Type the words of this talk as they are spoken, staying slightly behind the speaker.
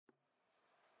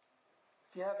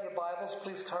If you have your Bibles,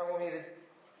 please turn with me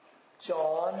to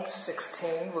John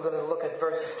 16. We're going to look at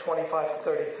verses 25 to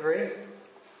 33.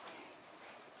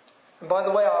 And by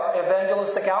the way, our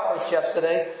evangelistic outreach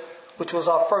yesterday, which was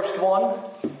our first one,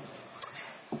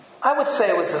 I would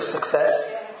say it was a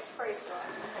success.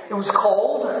 It was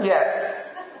cold,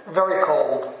 yes, very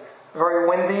cold, very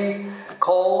windy,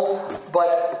 cold,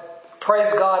 but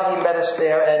praise God he met us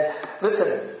there. And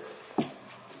listen,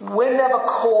 we're never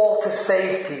called to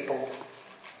save people.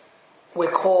 We're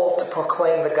called to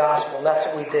proclaim the gospel, and that's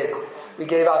what we did. We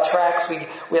gave out tracts. We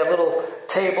had a little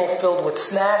table filled with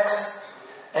snacks,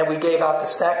 and we gave out the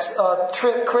snacks.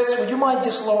 Chris, would you mind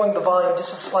just lowering the volume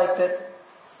just a slight bit?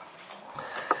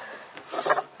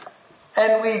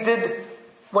 And we did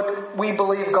what we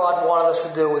believe God wanted us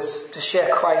to do, was to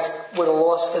share Christ with a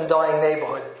lost and dying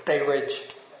neighborhood, Bay Ridge.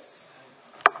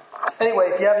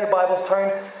 Anyway, if you have your Bibles,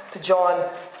 turn to John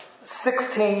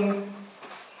 16.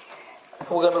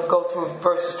 We're going to go through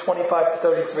verses 25 to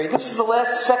 33. This is the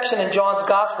last section in John's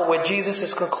Gospel where Jesus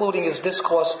is concluding his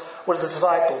discourse with his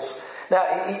disciples. Now,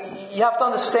 you have to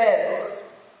understand,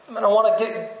 and I want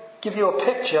to give you a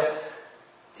picture.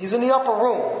 He's in the upper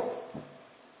room,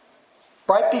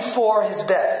 right before his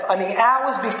death. I mean,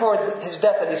 hours before his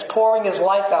death, and he's pouring his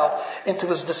life out into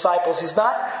his disciples. He's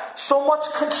not so much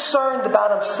concerned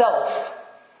about himself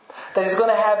that he's going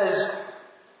to have his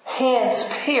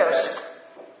hands pierced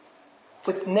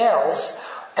with nails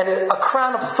and a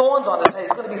crown of thorns on his head.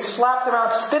 He's going to be slapped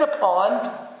around, spit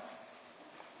upon,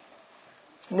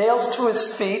 nails to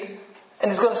his feet,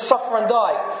 and he's going to suffer and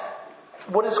die.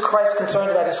 What is Christ concerned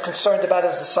about? He's concerned about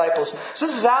his disciples. So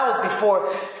this is hours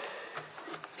before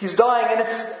he's dying, and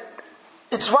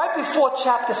it's right before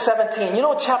chapter 17. You know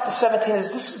what chapter 17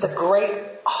 is? This is the great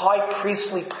high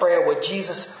priestly prayer where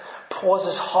Jesus pours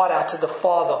his heart out to the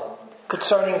Father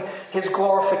concerning his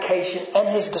glorification and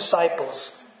his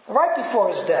disciples, right before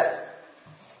his death.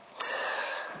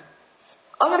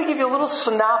 I'm going to give you a little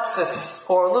synopsis,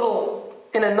 or a little,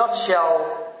 in a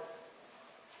nutshell,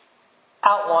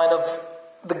 outline of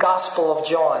the Gospel of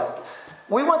John.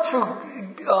 We went through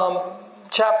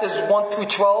chapters 1 through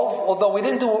 12, although we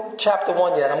didn't do chapter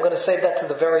 1 yet. I'm going to save that to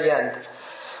the very end.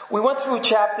 We went through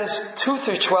chapters 2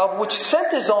 through 12, which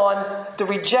centers on the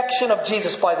rejection of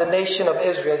Jesus by the nation of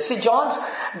Israel. You see, John's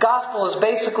gospel is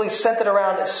basically centered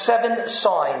around 7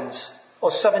 signs, or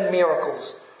 7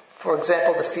 miracles. For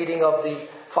example, the feeding of the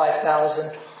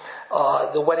 5,000,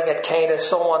 the wedding at Cana,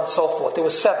 so on and so forth. There were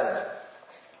 7.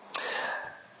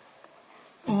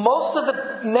 Most of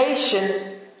the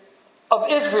nation of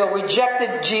Israel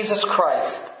rejected Jesus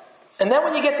Christ. And then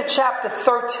when you get to chapter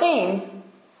 13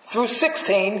 through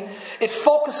 16, it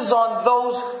focuses on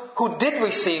those who did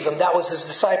receive him. That was his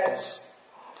disciples.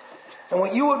 And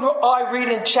what you and I read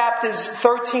in chapters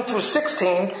 13 through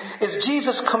 16 is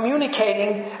Jesus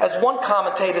communicating, as one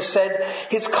commentator said,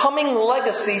 his coming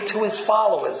legacy to his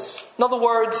followers. In other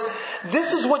words,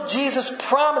 this is what Jesus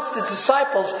promised his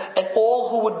disciples and all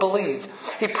who would believe.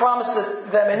 He promised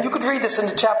them, and you could read this in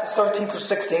the chapters 13 through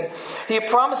 16, he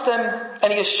promised them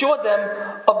and he assured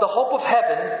them of the hope of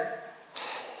heaven.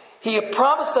 He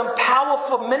promised them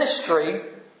powerful ministry.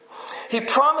 He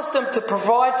promised them to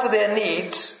provide for their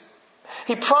needs.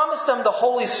 He promised them the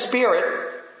Holy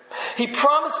Spirit. He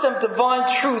promised them divine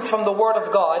truth from the Word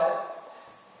of God.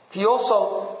 He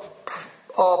also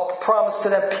promised to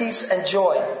them peace and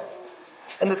joy.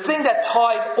 And the thing that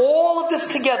tied all of this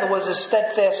together was his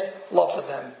steadfast love for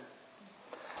them.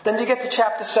 Then you get to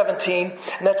chapter 17,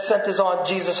 and that centers on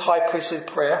Jesus' high priestly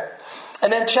prayer.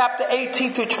 And then chapter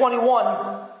 18 through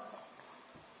 21,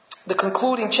 the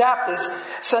concluding chapters,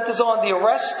 centers on the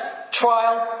arrest,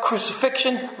 trial,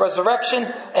 crucifixion, resurrection,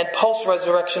 and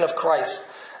post-resurrection of Christ.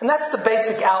 And that's the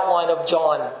basic outline of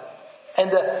John.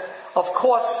 And of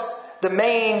course, the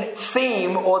main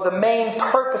theme or the main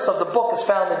purpose of the book is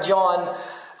found in John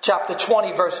chapter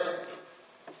 20, verse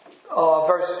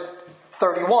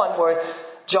 31, where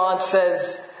John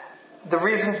says the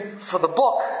reason for the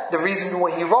book, the reason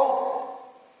why he wrote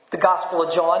the Gospel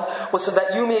of John, was so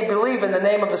that you may believe in the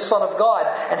name of the Son of God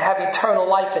and have eternal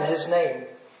life in his name.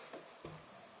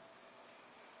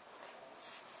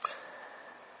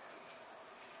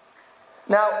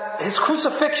 Now, his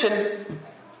crucifixion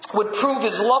would prove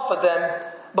his love for them,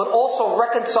 but also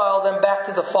reconcile them back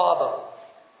to the Father.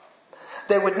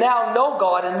 They would now know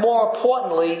God, and more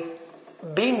importantly,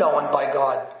 be known by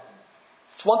God.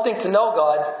 It's one thing to know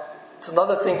God, it's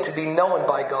another thing to be known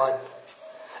by God.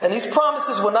 And these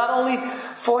promises were not only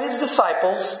for his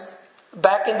disciples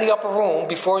back in the upper room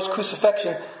before his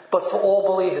crucifixion, but for all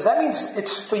believers. That means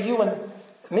it's for you and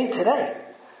me today.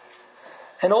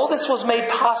 And all this was made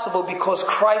possible because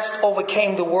Christ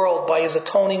overcame the world by his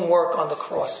atoning work on the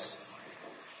cross.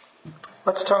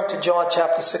 Let's turn to John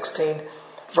chapter 16,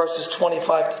 verses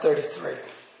 25 to 33.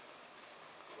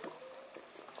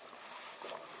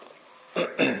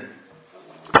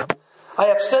 I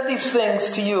have said these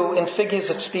things to you in figures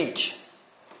of speech.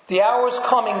 The hour is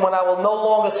coming when I will no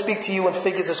longer speak to you in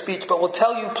figures of speech, but will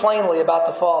tell you plainly about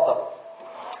the Father.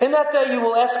 In that day you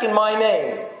will ask in my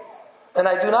name. And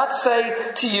I do not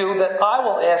say to you that I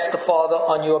will ask the Father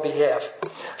on your behalf.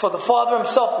 For the Father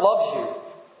himself loves you,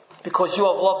 because you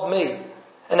have loved me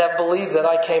and have believed that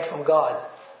I came from God.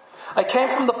 I came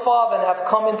from the Father and have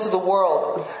come into the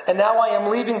world, and now I am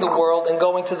leaving the world and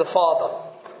going to the Father.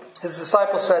 His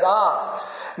disciples said,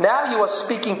 now you are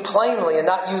speaking plainly and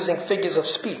not using figures of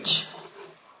speech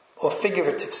or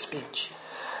figurative speech.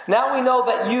 Now we know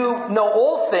that you know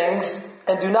all things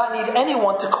and do not need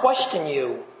anyone to question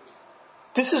you.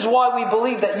 This is why we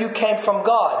believe that you came from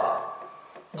God.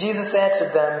 Jesus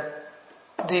answered them,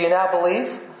 do you now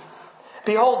believe?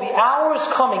 Behold, the hour is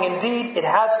coming, indeed it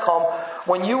has come,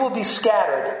 when you will be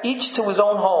scattered, each to his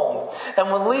own home, and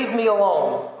will leave me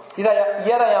alone. Yet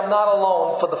I am not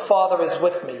alone, for the Father is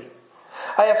with me.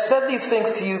 I have said these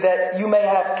things to you that you may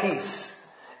have peace.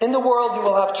 In the world you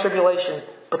will have tribulation,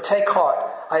 but take heart,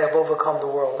 I have overcome the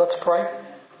world. Let's pray.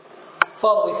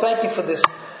 Father, we thank you for this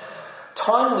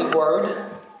timely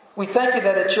word. We thank you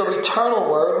that it's your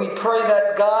eternal word. We pray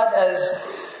that, God, as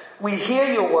we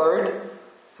hear your word,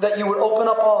 that you would open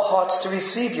up our hearts to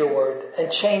receive your word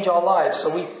and change our lives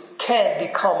so we can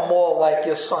become more like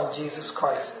your Son, Jesus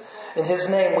Christ. In his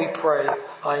name we pray.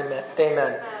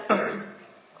 Amen.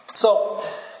 So,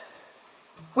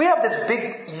 we have this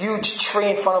big, huge tree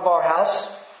in front of our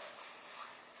house.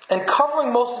 And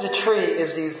covering most of the tree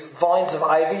is these vines of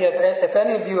ivy. If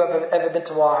any of you have ever been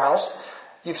to our house,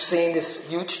 you've seen this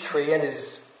huge tree and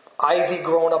there's ivy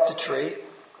growing up the tree.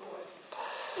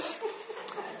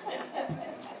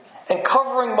 And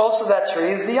covering most of that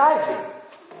tree is the ivy.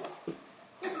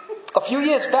 A few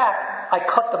years back, I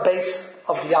cut the base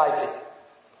of the ivy.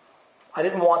 I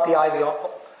didn't want the ivy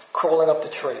crawling up the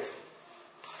tree.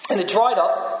 And it dried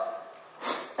up.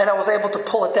 And I was able to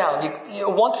pull it down.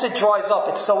 Once it dries up,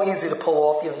 it's so easy to pull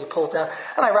off. You pull it down.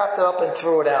 And I wrapped it up and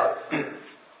threw it out.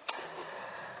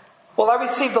 Well, I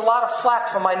received a lot of flack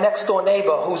from my next door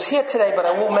neighbor, who's here today, but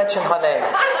I won't mention her name.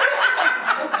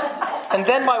 And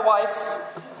then my wife,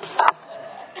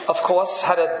 of course,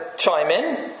 had to chime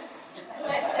in.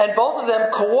 And both of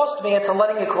them coerced me into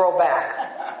letting it grow back.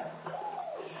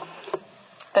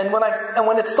 And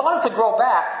when it started to grow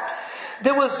back,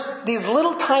 there was these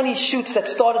little tiny shoots that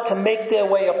started to make their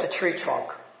way up the tree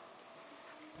trunk.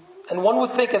 And one would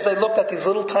think, as I looked at these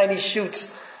little tiny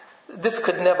shoots, this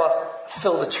could never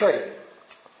fill the tree.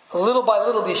 Little by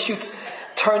little, these shoots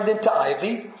turned into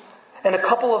ivy. In a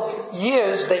couple of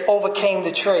years, they overcame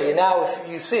the tree. And now, if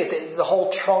you see it, the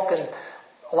whole trunk and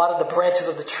a lot of the branches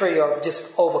of the tree are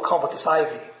just overcome with this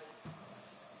ivy.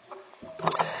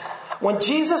 When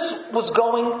Jesus was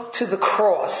going to the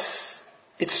cross,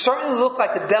 it certainly looked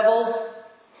like the devil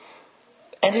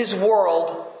and his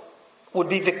world would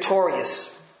be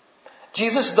victorious.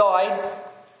 Jesus died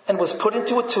and was put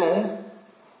into a tomb.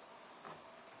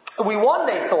 We won,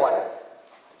 they thought.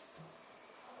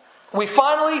 We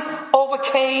finally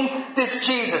overcame this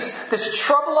Jesus, this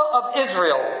troubler of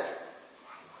Israel.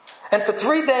 And for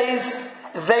 3 days,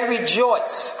 they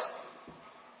rejoiced.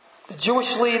 The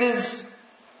Jewish leaders,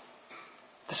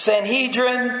 the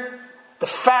Sanhedrin, the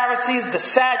Pharisees, the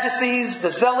Sadducees, the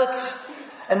Zealots,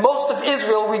 and most of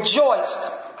Israel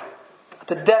rejoiced at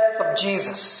the death of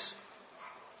Jesus.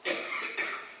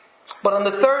 But on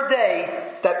the third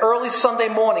day, that early Sunday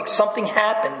morning, something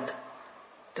happened.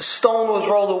 The stone was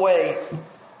rolled away,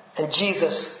 and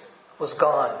Jesus was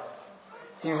gone.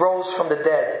 He rose from the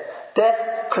dead.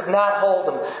 Death could not hold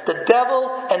him. The devil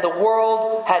and the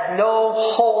world had no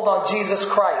hold on Jesus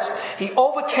Christ. He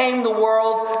overcame the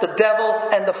world, the devil,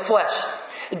 and the flesh.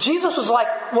 Jesus was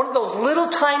like one of those little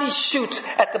tiny shoots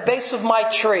at the base of my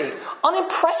tree.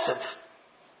 Unimpressive.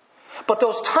 But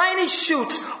those tiny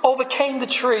shoots overcame the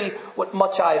tree with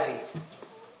much ivy.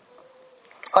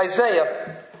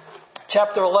 Isaiah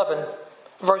chapter 11,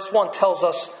 verse 1 tells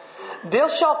us, "There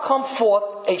shall come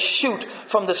forth a shoot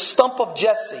from the stump of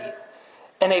Jesse,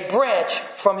 and a branch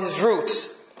from his roots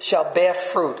shall bear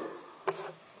fruit."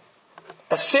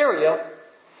 Assyria,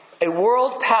 a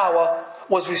world power,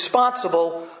 was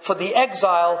responsible for the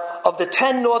exile of the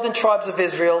 10 northern tribes of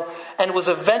Israel and was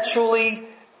eventually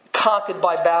conquered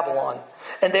by Babylon.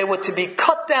 And they were to be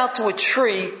cut down to a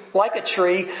tree,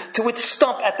 to its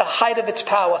stump at the height of its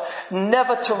power,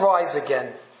 never to rise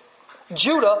again.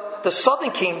 Judah, the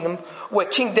southern kingdom, where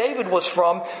King David was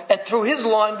from, and through his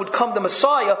line would come the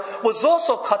Messiah, was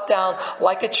also cut down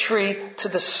like a tree to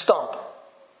the stump.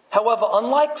 However,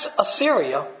 unlike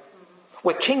Assyria,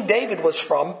 where King David was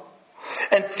from,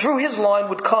 and through his line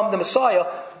would come the Messiah,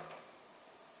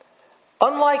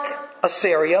 unlike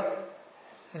Assyria,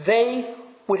 they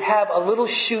would have a little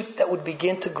shoot that would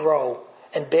begin to grow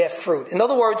and bear fruit. In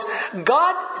other words,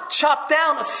 God chopped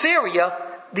down Assyria,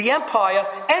 the empire,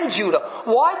 and Judah.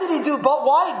 Why did he do both?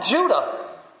 Why Judah?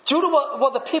 Judah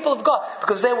were the people of God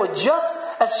because they were just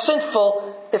as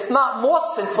sinful, if not more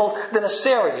sinful, than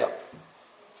Assyria.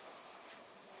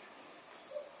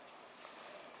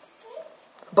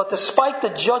 But despite the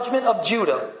judgment of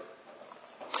Judah,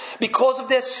 because of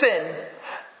their sin,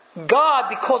 God,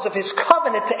 because of his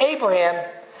covenant to Abraham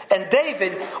and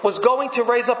David, was going to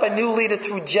raise up a new leader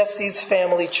through Jesse's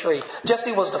family tree.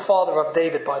 Jesse was the father of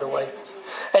David, by the way.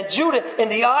 And Judah, in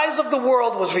the eyes of the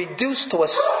world, was reduced to a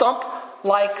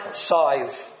stump-like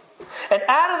size. And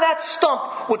out of that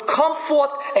stump would come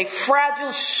forth a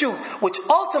fragile shoot, which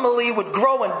ultimately would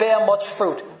grow and bear much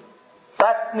fruit.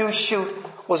 That new shoot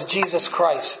was Jesus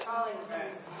Christ.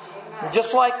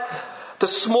 Just like the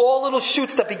small little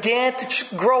shoots that began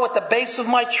to grow at the base of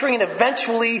my tree, and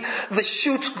eventually the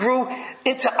shoots grew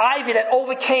into ivy that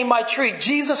overcame my tree.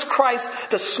 Jesus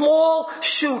Christ, the small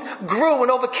shoot, grew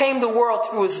and overcame the world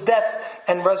through his death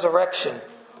and resurrection.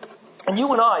 And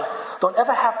you and I don't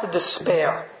ever have to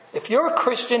despair. If you're a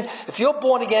Christian, if you're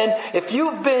born again, if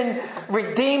you've been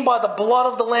redeemed by the blood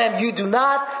of the Lamb, you do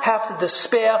not have to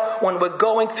despair when we're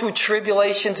going through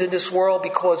tribulations in this world,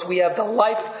 because we have the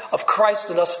life of Christ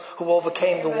in us who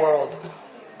overcame the world.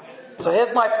 So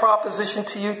here's my proposition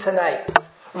to you tonight.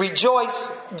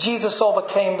 Rejoice, Jesus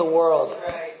overcame the world.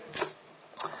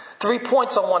 3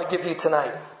 points I want to give you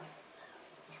tonight.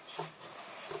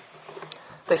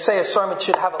 They say a sermon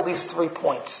should have at least 3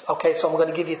 points. Okay, so I'm going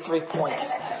to give you 3 points.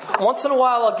 Once in a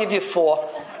while, I'll give you 4.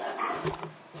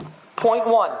 Point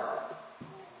 1.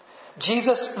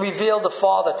 Jesus revealed the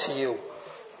Father to you.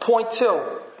 Point 2.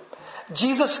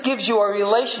 Jesus gives you a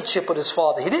relationship with his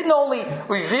Father. He didn't only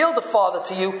reveal the Father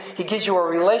to you, he gives you a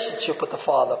relationship with the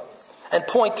Father. And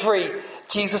point 3.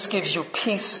 Jesus gives you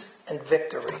peace and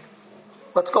victory.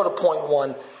 Let's go to point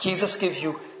 1. Jesus gives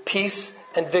you peace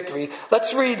and victory.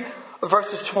 Let's read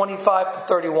verses 25 to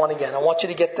 31 again. I want you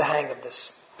to get the hang of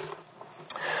this.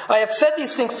 I have said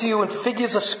these things to you in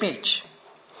figures of speech.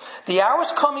 The hour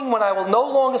is coming when I will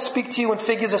no longer speak to you in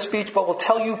figures of speech, but will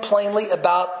tell you plainly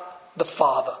about the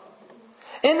Father.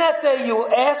 In that day you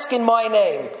will ask in my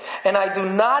name, and I do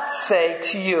not say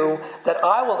to you that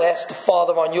I will ask the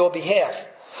Father on your behalf.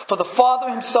 For the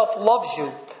Father himself loves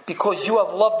you, because you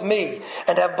have loved me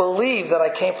and have believed that I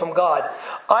came from God.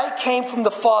 I came from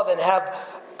the Father and have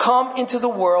come into the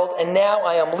world, and now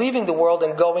I am leaving the world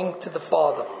and going to the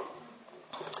Father.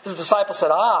 His disciples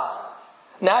said,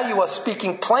 now you are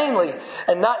speaking plainly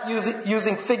and not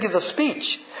using figures of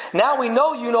speech. Now we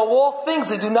know you know all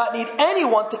things and do not need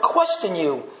anyone to question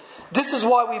you. This is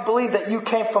why we believe that you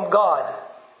came from God.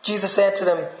 Jesus answered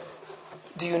them,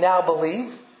 do you now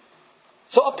believe?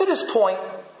 So up to this point,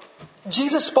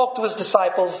 Jesus spoke to his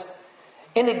disciples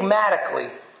enigmatically.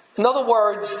 In other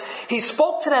words, he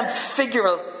spoke to them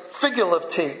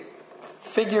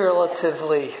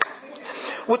figuratively,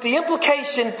 with the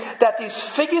implication that these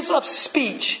figures of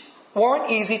speech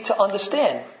weren't easy to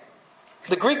understand.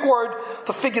 The Greek word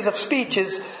for figures of speech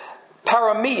is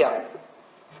paramia,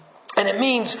 and it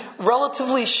means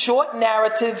relatively short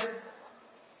narrative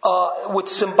with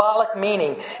symbolic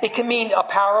meaning. It can mean a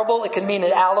parable, it can mean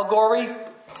an allegory.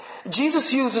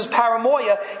 Jesus uses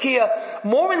paramoia here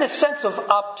more in the sense of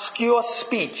obscure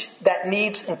speech that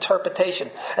needs interpretation.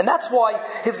 And that's why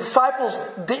his disciples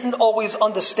didn't always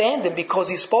understand him, because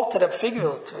he spoke to them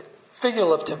figuratively,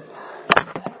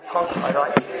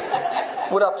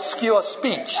 with obscure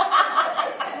speech.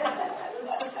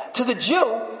 To the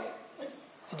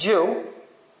Jew,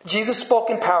 Jesus spoke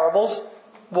in parables.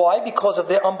 Why? Because of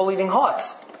their unbelieving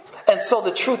hearts. And so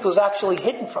the truth was actually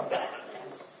hidden from them.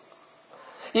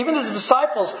 Even his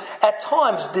disciples at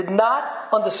times did not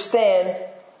understand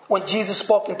when Jesus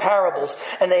spoke in parables,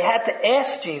 and they had to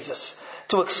ask Jesus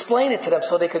to explain it to them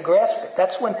so they could grasp it.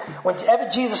 That's whenever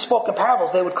Jesus spoke in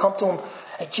parables, they would come to him,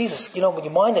 hey Jesus, would you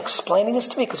mind explaining this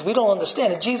to me? Because we don't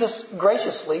understand. And Jesus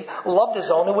graciously loved his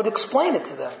own and would explain it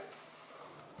to them.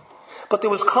 But there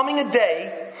was coming a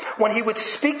day when he would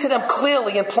speak to them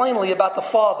clearly and plainly about the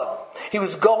Father. He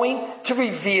was going to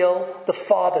reveal the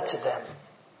Father to them.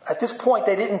 At this point,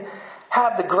 they didn't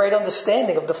have the great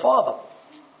understanding of the Father.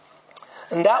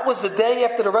 And that was the day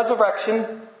after the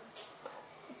resurrection.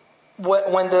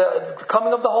 when the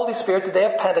coming of the Holy Spirit, the day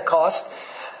of Pentecost,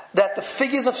 that the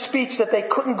figures of speech that they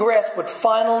couldn't grasp would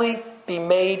finally be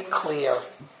made clear.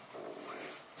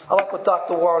 I like what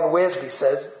Dr. Warren Wiersbe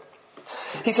says.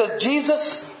 He says,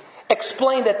 Jesus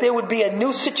explained that there would be a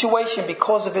new situation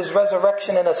because of his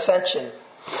resurrection and ascension.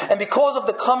 And because of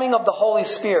the coming of the Holy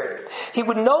Spirit, he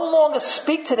would no longer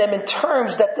speak to them in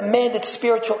terms that demanded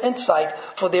spiritual insight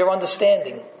for their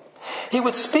understanding. He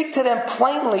would speak to them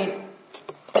plainly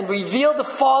and reveal the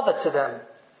Father to them.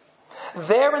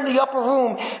 There in the upper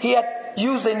room, he had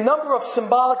used a number of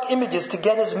symbolic images to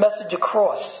get his message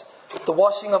across. The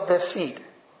washing of their feet,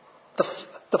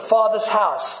 the Father's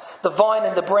house, the vine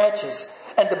and the branches,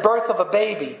 and the birth of a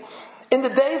baby. In the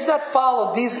days that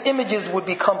followed, these images would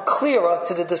become clearer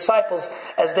to the disciples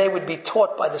as they would be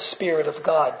taught by the Spirit of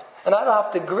God. And I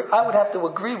would have to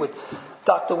agree with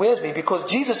Dr. Wiersbe, because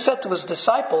Jesus said to his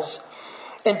disciples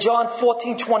in John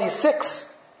 14:26,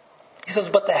 he says,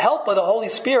 "But the Helper, the Holy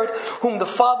Spirit, whom the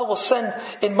Father will send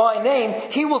in my name,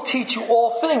 he will teach you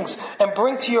all things and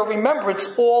bring to your remembrance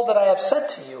all that I have said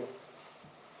to you."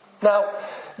 Now,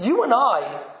 you and I,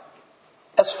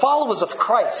 as followers of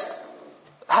Christ,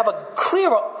 have a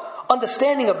clearer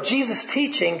understanding of Jesus'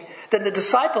 teaching than the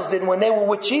disciples did when they were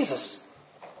with Jesus.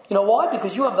 You know why?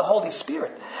 Because you have the Holy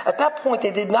Spirit. At that point,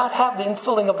 they did not have the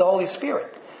infilling of the Holy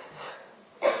Spirit.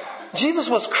 Jesus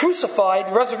was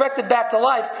crucified, resurrected back to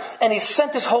life, and he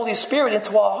sent his Holy Spirit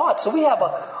into our hearts. So we have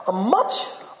a much,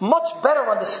 much better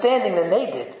understanding than they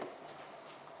did.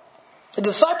 The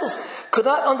disciples could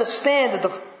not understand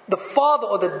the Father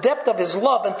or the depth of his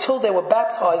love until they were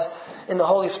baptized in the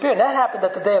Holy Spirit. And that happened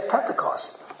at the day of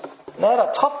Pentecost. And they had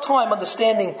a tough time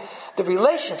understanding the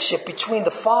relationship between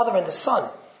the Father and the Son.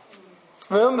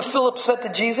 Remember, Philip said to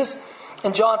Jesus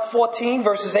in John 14,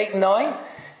 verses 8 and 9,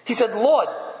 he said, "Lord,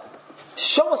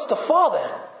 show us the Father,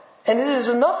 and it is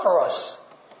enough for us."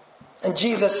 And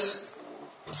Jesus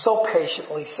so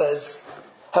patiently says,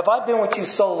 "Have I been with you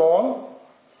so long,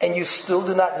 and you still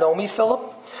do not know me, Philip?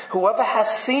 Whoever has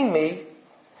seen me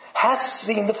has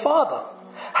seen the Father.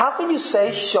 How can you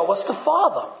say, 'Show us the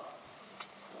Father'?"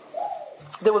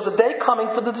 There was a day coming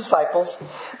for the disciples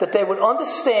that they would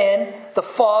understand the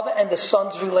Father and the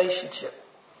Son's relationship.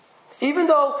 Even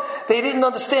though they didn't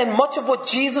understand much of what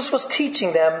Jesus was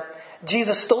teaching them,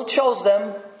 Jesus still chose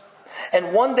them,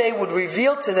 and one day would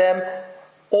reveal to them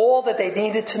all that they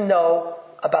needed to know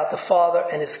about the Father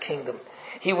and his kingdom.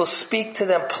 He will speak to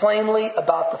them plainly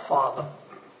about the Father.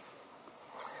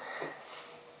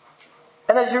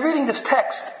 And as you're reading this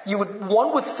text,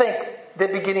 one would think they're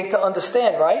beginning to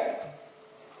understand, right?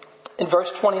 In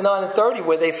verse 29 and 30,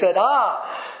 where they said,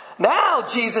 "Now,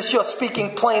 Jesus, you're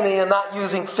speaking plainly and not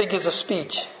using figures of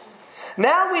speech.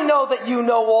 Now we know that you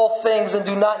know all things and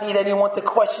do not need anyone to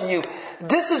question you.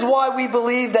 This is why we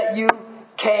believe that you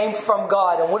came from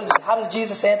God." And how does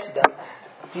Jesus answer them?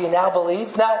 "Do you now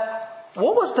believe?" Now,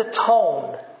 what was the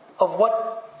tone of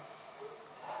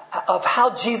how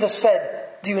Jesus said,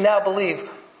 "Do you now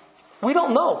believe?" We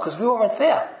don't know, because we weren't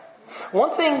there.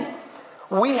 One thing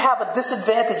we have a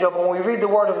disadvantage of when we read the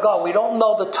Word of God, we don't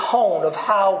know the tone of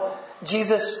how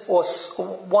Jesus or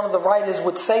one of the writers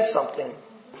would say something.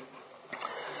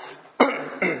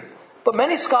 But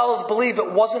many scholars believe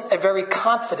it wasn't a very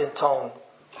confident tone.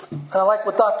 And I like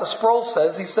what Dr. Sproul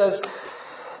says. He says,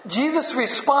 Jesus'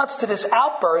 response to this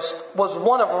outburst was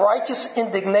one of righteous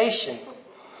indignation.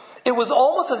 It was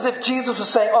almost as if Jesus was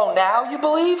saying, "Oh, now you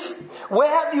believe? Where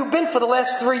have you been for the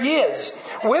last 3 years?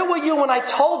 Where were you when I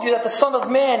told you that the Son of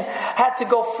Man had to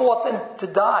go forth and to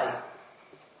die?"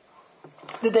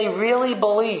 Did they really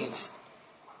believe?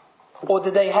 Or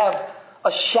did they have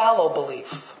a shallow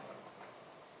belief?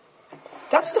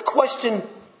 That's the question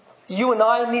you and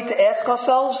I need to ask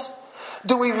ourselves.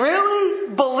 Do we really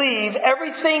believe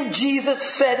everything Jesus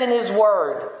said in his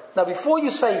Word? Now, before you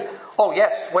say, "Oh,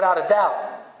 yes, without a doubt,"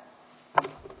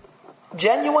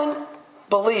 genuine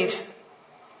belief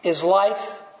is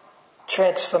life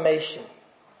transformation.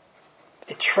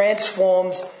 It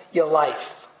transforms your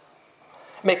life.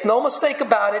 Make no mistake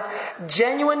about it,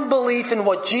 genuine belief in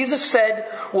what Jesus said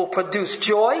will produce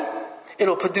joy,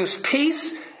 it'll produce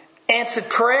peace, answered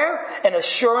prayer, and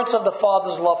assurance of the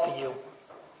Father's love for you.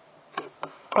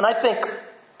 And I think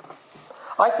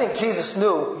Jesus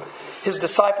knew his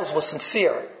disciples were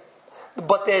sincere.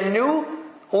 But their new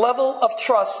level of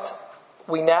trust,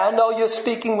 we now know you're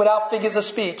speaking without figures of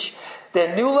speech,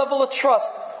 their new level of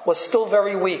trust was still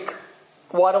very weak.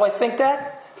 Why do I think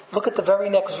that? Look at the very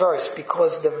next verse,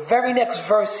 because the very next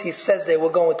verse he says they were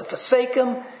going to forsake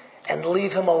him and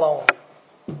leave him alone.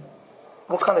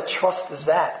 What kind of trust is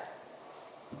that?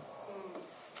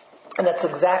 And that's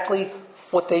exactly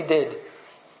what they did,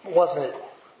 wasn't it?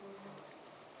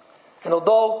 And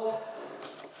although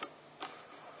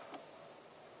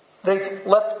they've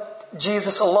left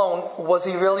Jesus alone, was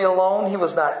he really alone? He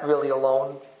was not really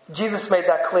alone. Jesus made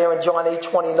that clear in John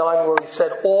 8:29, where he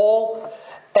said,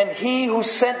 and he who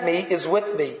sent me is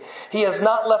with me. He has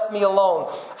not left me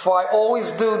alone, for I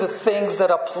always do the things that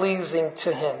are pleasing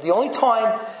to him. The only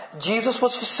time Jesus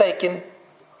was forsaken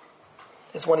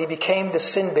is when he became the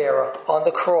sin bearer on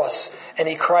the cross, and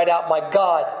he cried out, my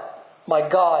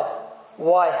God,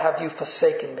 why have you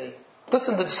forsaken me?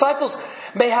 Listen, the disciples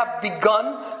may have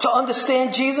begun to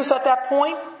understand Jesus at that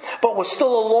point, but were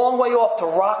still a long way off to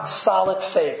rock solid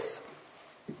faith.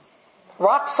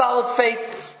 Rock solid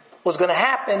faith was going to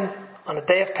happen on the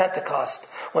day of Pentecost,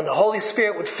 when the Holy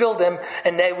Spirit would fill them,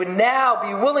 and they would now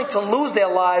be willing to lose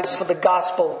their lives for the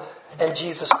gospel and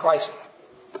Jesus Christ.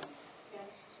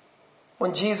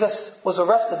 When Jesus was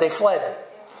arrested, they fled.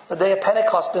 The day of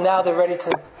Pentecost, and now they're ready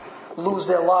to lose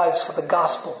their lives for the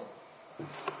gospel.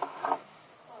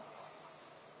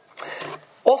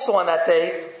 Also on that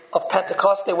day of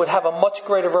Pentecost, they would have a much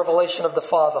greater revelation of the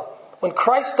Father. When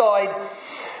Christ died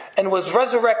and was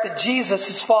resurrected, Jesus,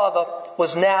 his Father,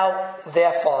 was now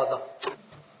their Father.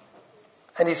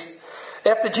 And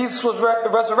after Jesus was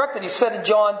resurrected, he said in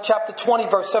John chapter 20,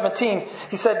 verse 17,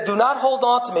 he said, do not hold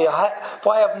on to me,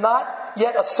 for I have not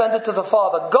yet ascended to the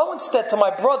Father. Go instead to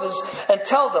my brothers and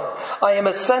tell them, I am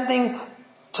ascending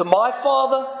to my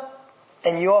Father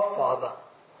and your Father,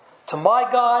 to my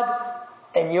God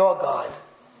and your God.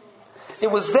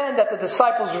 It was then that the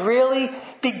disciples really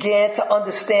began to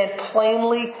understand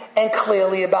plainly and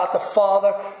clearly about the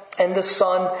Father and the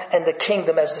Son and the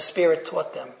kingdom as the Spirit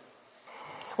taught them.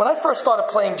 When I first started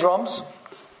playing drums,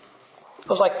 I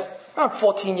was like around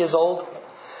 14 years old.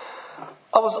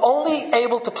 I was only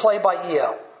able to play by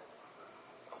ear,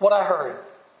 what I heard.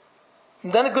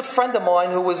 And then a good friend of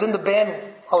mine who was in the band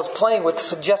I was playing with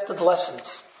suggested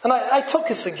lessons. And I took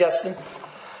his suggestion,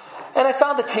 and I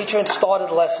found a teacher and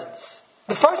started lessons.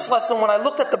 The first lesson, when I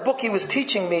looked at the book he was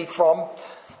teaching me from,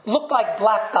 looked like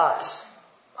black dots.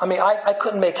 I mean, I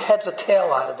couldn't make heads or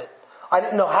tail out of it. I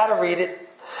didn't know how to read it.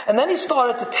 And then he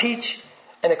started to teach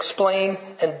and explain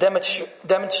and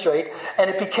demonstrate, and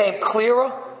it became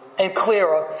clearer and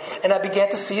clearer, and I began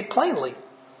to see it plainly.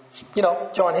 You know,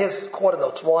 John, here's quarter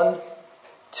notes. 1,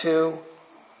 2,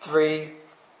 3,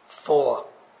 4.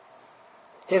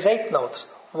 Here's eighth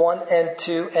notes. 1 and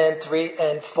 2 and 3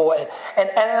 and 4. And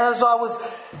as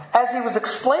he was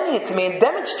explaining it to me and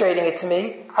demonstrating it to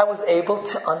me, I was able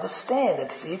to understand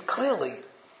and see it clearly.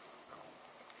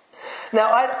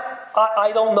 Now,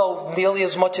 I don't know nearly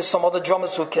as much as some other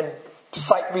drummers who can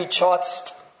sight read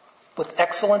charts with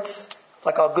excellence,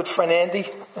 like our good friend Andy.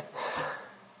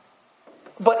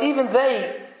 But even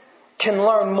they can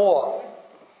learn more.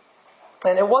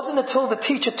 And it wasn't until the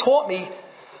teacher taught me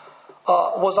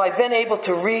was I then able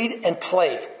to read and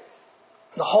play.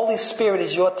 The Holy Spirit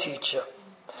is your teacher.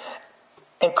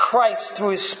 And Christ, through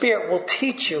His Spirit, will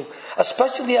teach you,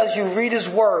 especially as you read His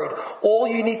Word, all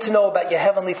you need to know about your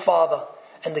Heavenly Father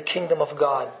and the kingdom of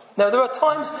God. Now, there are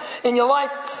times in your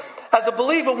life, as a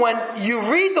believer, when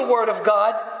you read the Word of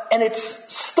God and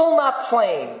it's still not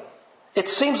plain. It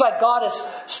seems like God is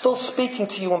still speaking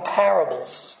to you in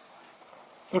parables.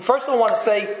 And first I want to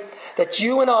say that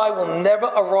you and I will never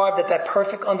arrive at that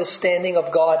perfect understanding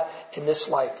of God in this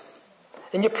life.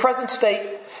 In your present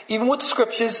state, even with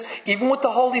scriptures, even with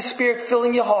the Holy Spirit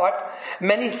filling your heart,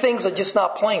 many things are just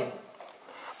not plain.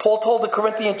 Paul told the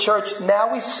Corinthian church,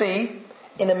 now we see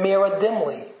in a mirror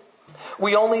dimly.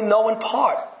 We only know in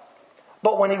part.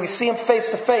 But when we see Him face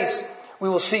to face, we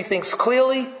will see things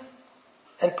clearly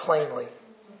and plainly.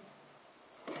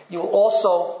 You will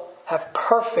also have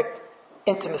perfect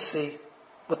intimacy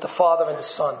with the Father and the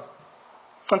Son.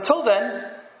 Until then,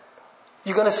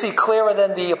 you're going to see clearer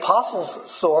than the apostles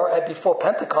saw before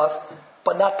Pentecost,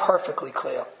 but not perfectly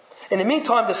clear. In the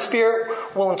meantime, the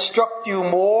Spirit will instruct you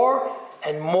more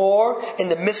and more in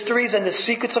the mysteries and the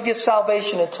secrets of your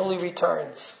salvation until He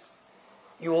returns.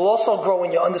 You will also grow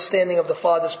in your understanding of the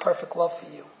Father's perfect love for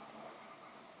you.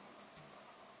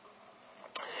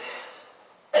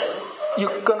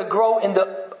 You're going to grow in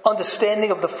the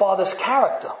understanding of the Father's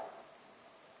character,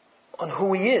 on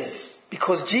who He is,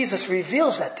 because Jesus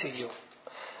reveals that to you.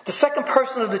 The second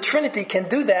person of the Trinity can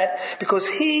do that because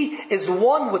He is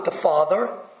one with the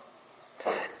Father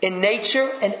in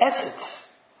nature and essence.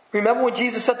 Remember when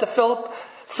Jesus said to Philip,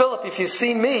 if you've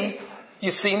seen me,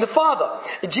 you've seen the Father.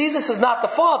 Jesus is not the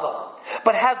Father,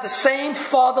 but has the same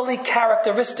fatherly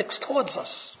characteristics towards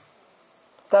us.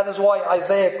 That is why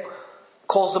Isaiah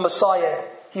calls the Messiah,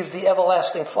 He's the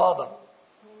everlasting Father.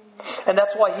 And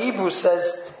that's why Hebrews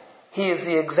says he is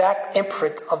the exact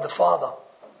imprint of the Father.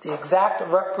 The exact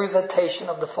representation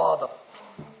of the Father.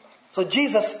 So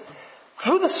Jesus,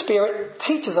 through the Spirit,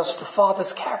 teaches us the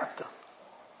Father's character.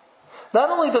 Not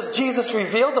only does Jesus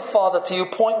reveal the Father to you,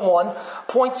 point one.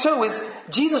 Point two is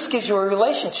Jesus gives you a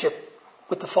relationship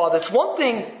with the Father. It's one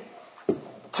thing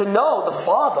to know the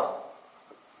Father,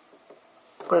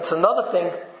 but it's another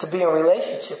thing to be in a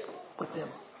relationship with Him.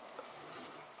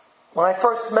 When I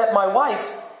first met my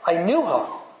wife, I knew her.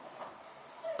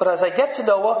 But as I get to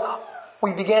know her,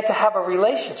 we began to have a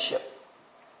relationship.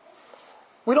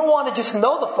 We don't want to just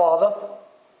know the Father.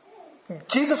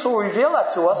 Jesus will reveal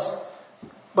that to us,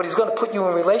 but He's going to put you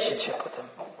in relationship with Him.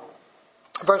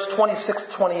 Verse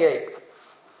 26-28.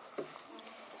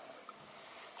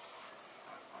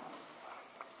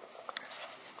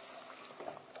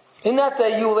 In that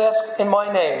day you will ask in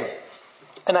my name.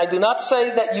 And I do not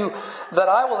say that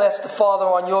I will ask the Father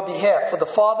on your behalf, for the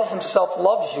Father Himself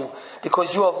loves you,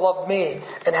 because you have loved me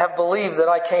and have believed that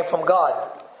I came from God.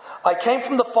 I came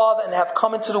from the Father and have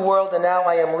come into the world, and now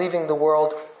I am leaving the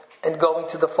world and going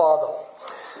to the Father.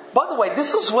 By the way,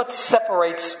 this is what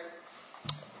separates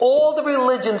all the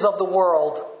religions of the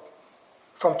world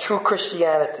from true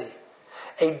Christianity.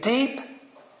 A deep,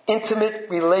 intimate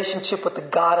relationship with the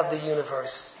God of the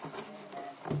universe.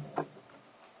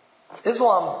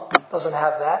 Islam doesn't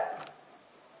have that.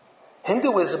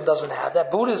 Hinduism doesn't have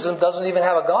that. Buddhism doesn't even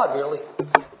have a God, really.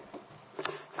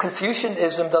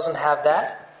 Confucianism doesn't have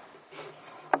that.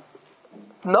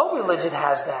 No religion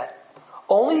has that.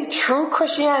 Only true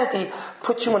Christianity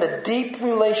puts you in a deep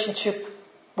relationship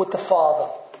with the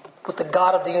Father, with the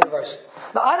God of the universe.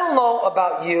 Now, I don't know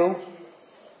about you,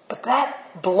 but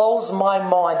that blows my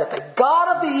mind that the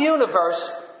God of the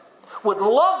universe would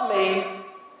love me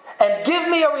and give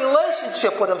me a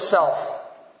relationship with Himself.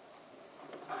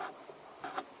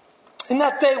 In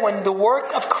that day when the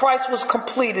work of Christ was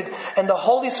completed and the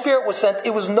Holy Spirit was sent,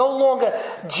 it was no longer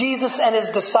Jesus and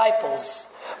His disciples,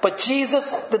 but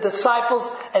Jesus, the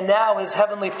disciples, and now His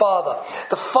Heavenly Father.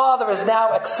 The Father is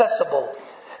now accessible.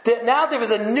 Now there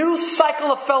is a new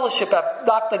cycle of fellowship, as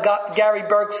Dr. Gary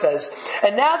Berg says.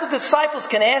 And now the disciples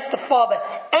can ask the Father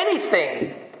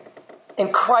anything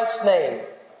in Christ's name.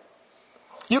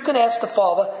 You can ask the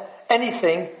Father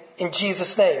anything in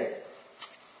Jesus' name.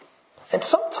 And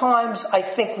sometimes I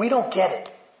think we don't get it.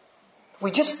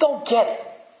 We just don't get it.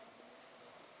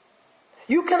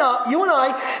 You and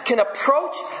I can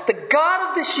approach the God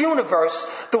of this universe,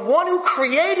 the one who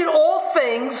created all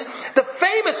things, the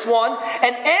famous one,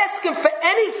 and ask Him for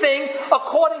anything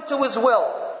according to His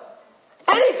will.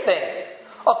 Anything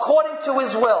according to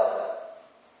His will.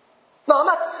 No, I'm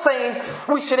not saying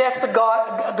we should ask the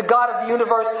God of the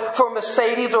universe for a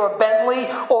Mercedes or a Bentley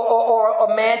or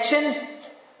a mansion.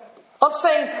 I'm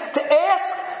saying to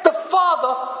ask the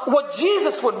Father what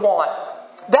Jesus would want.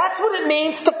 That's what it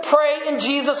means to pray in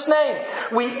Jesus' name.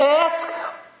 We ask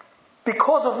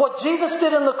because of what Jesus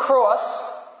did on the cross,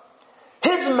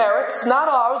 His merits, not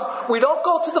ours. We don't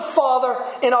go to the Father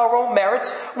in our own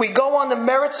merits. We go on the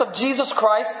merits of Jesus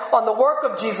Christ, on the work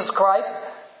of Jesus Christ.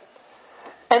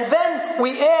 And then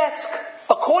we ask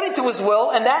according to His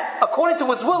will, and that according to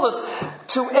His will is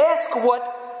to ask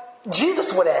what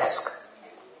Jesus would ask.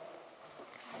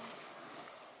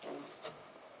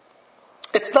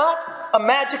 It's not a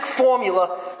magic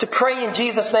formula to pray in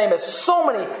Jesus' name, as so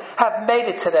many have made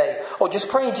it today. Or just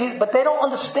pray in Jesus, but they don't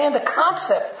understand the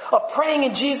concept of praying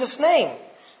in Jesus' name.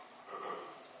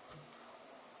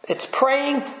 It's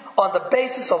praying on the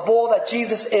basis of all that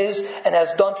Jesus is and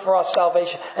has done for our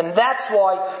salvation. And that's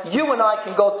why you and I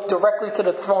can go directly to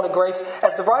the throne of grace,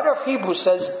 as the writer of Hebrews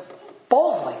says,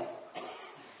 boldly.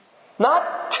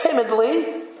 Not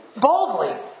timidly,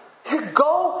 boldly. You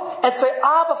go and say,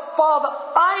 Abba, Father,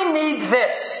 I need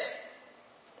this.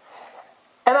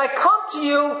 And I come to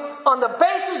you on the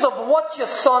basis of what your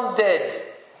Son did.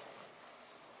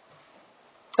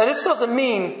 And this doesn't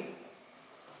mean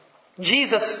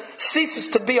Jesus ceases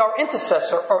to be our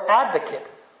intercessor or advocate.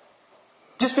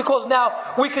 Just because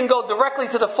now we can go directly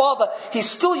to the Father, He's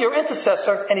still your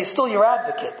intercessor and He's still your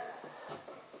advocate.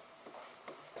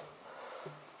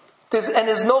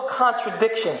 There's no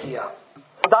contradiction here.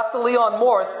 Dr. Leon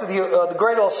Morris, the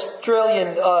great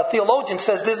Australian theologian,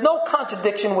 says there's no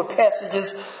contradiction with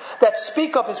passages that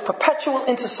speak of His perpetual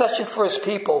intercession for His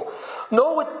people,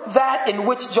 nor with that in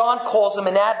which John calls Him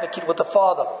an advocate with the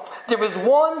Father. There is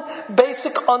one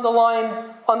basic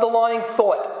underlying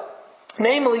thought,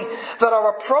 namely that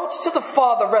our approach to the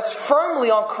Father rests firmly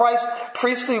on Christ's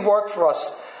priestly work for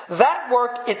us. That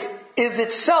work is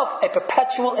itself a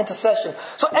perpetual intercession.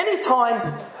 So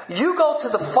anytime you go to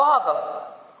the Father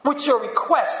with your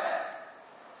request,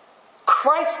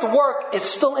 Christ's work is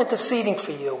still interceding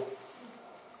for you.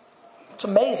 It's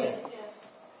amazing.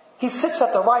 He sits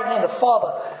at the right hand of the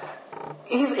Father.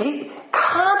 He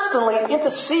constantly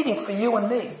interceding for you and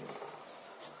me.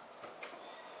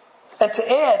 And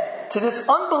to add to this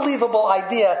unbelievable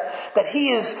idea that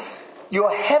He is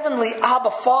your heavenly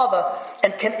Abba Father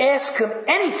and can ask Him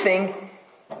anything,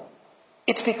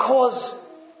 it's because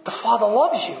the Father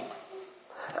loves you.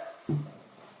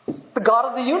 The God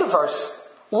of the universe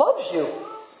loves you.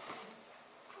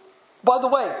 By the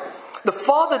way, the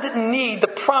Father didn't need the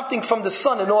prompting from the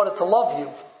Son in order to love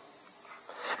you.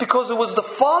 Because it was the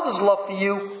Father's love for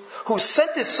you who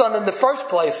sent His Son in the first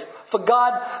place. For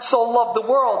God so loved the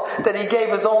world that He gave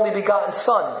His only begotten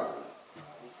Son.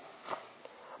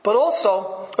 But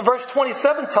also, verse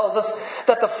 27 tells us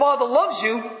that the Father loves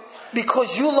you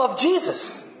because you love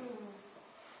Jesus,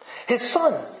 His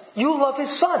Son. You love His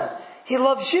Son. He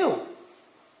loves you.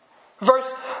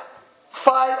 Verse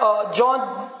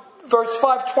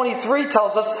 5:23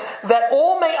 tells us that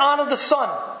all may honor the Son,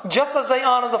 just as they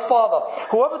honor the Father.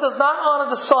 Whoever does not honor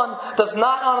the Son does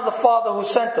not honor the Father who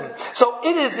sent Him. So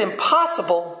it is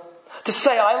impossible to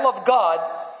say, I love God,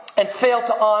 and fail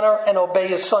to honor and obey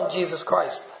His Son, Jesus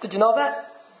Christ. Did you know that?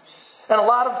 And a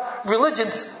lot of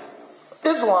religions,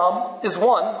 Islam is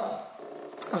one,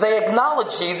 they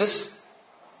acknowledge Jesus,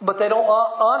 but they don't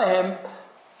honor Him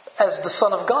as the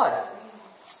Son of God.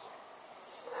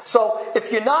 So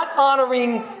if you're not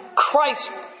honoring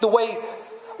Christ the way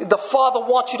the Father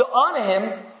wants you to honor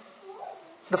Him,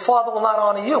 the Father will not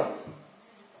honor you.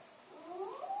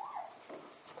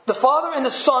 The Father and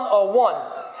the Son are one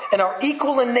and are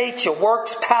equal in nature,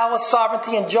 works, power,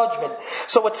 sovereignty, and judgment.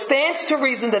 So it stands to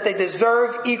reason that they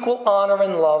deserve equal honor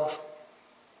and love.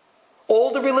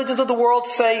 All the religions of the world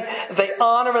say they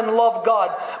honor and love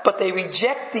God, but they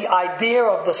reject the idea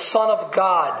of the Son of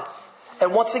God.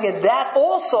 And once again, that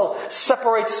also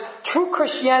separates true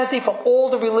Christianity from all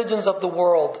the religions of the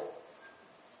world.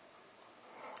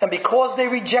 And because they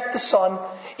reject the Son,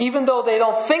 even though they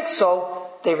don't think so,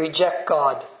 they reject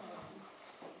God.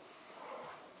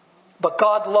 But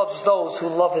God loves those who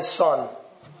love His Son.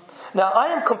 Now, I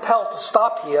am compelled to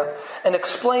stop here and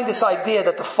explain this idea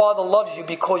that the Father loves you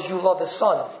because you love His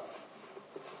Son.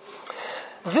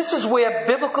 This is where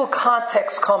biblical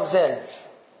context comes in.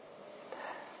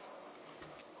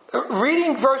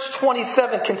 Reading verse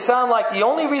 27 can sound like the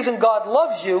only reason God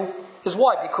loves you is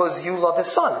why? Because you love His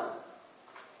Son,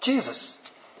 Jesus.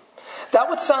 That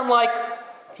would sound like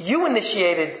you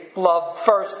initiated love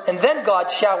first and then God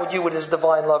showered you with His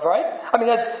divine love, right? I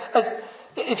mean,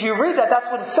 if you read that, that's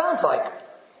what it sounds like,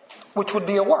 which would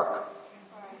be a work.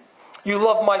 You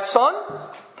love my Son,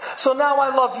 so now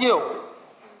I love you.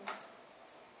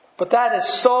 But that is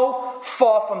so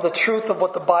far from the truth of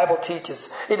what the Bible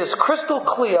teaches. It is crystal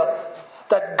clear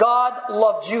that God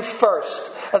loved you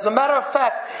first. As a matter of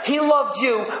fact, He loved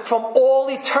you from all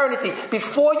eternity.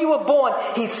 Before you were born,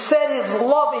 He set His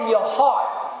love in your heart.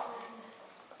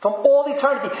 From all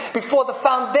eternity. Before the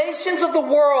foundations of the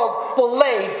world were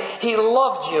laid, He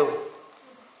loved you.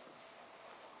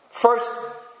 1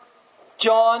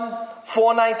 John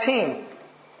 4:19.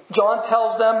 John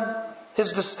tells them,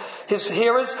 his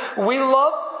hearers, we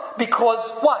love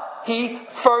because what? He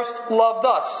first loved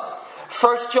us.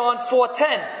 1 John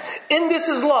 4:10. In this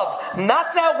is love,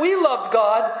 not that we loved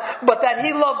God, but that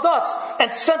He loved us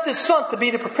and sent His Son to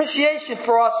be the propitiation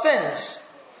for our sins.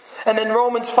 And then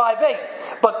Romans 5:8.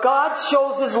 But God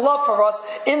shows His love for us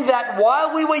in that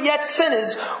while we were yet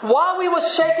sinners, while we were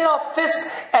shaking our fist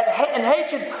in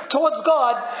hatred towards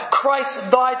God, Christ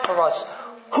died for us.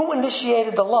 Who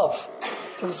initiated the love?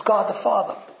 It was God the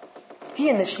Father. He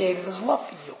initiated His love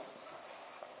for you.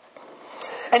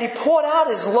 And He poured out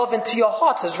His love into your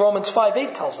hearts, as Romans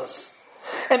 5:8 tells us.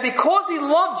 And because He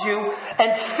loved you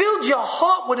and filled your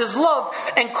heart with His love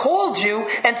and called you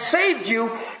and saved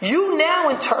you, you now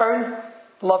in turn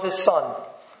love His Son.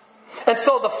 And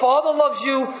so the Father loves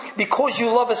you because you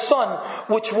love His Son,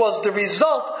 which was the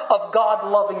result of God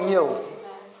loving you.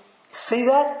 See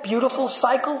that beautiful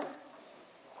cycle?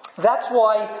 That's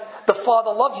why the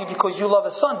Father loves you, because you love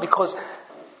His Son, because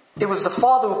it was the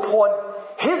Father who poured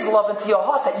His love into your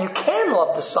heart that you can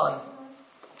love the Son.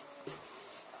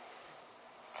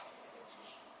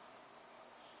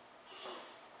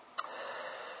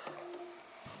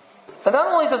 And not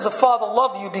only does the Father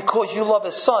love you because you love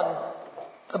His Son,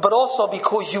 but also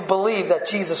because you believe that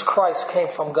Jesus Christ came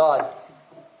from God.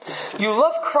 You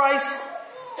love Christ,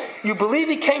 you believe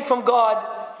He came from God,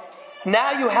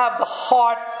 now you have the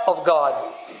heart of God.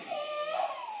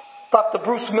 Dr.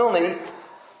 Bruce Milne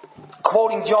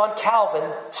quoting John Calvin,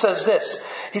 says this.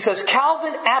 He says,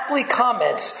 Calvin aptly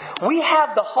comments, "We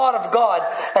have the heart of God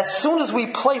as soon as we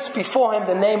place before Him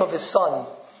the name of His Son."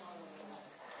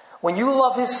 When you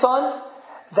love His Son,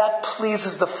 that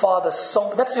pleases the Father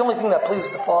so. That's the only thing that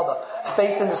pleases the Father.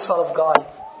 Faith in the Son of God.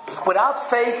 Without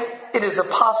faith, it is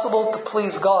impossible to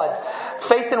please God.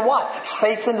 Faith in what?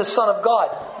 Faith in the Son of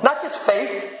God. Not just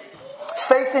faith.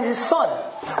 Faith in His Son.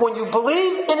 When you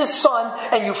believe in His Son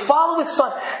and you follow His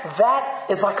Son, that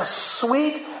is like a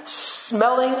sweet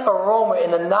smelling aroma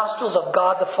in the nostrils of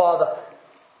God the Father.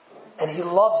 And He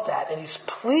loves that and He's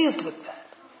pleased with that.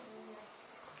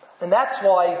 And that's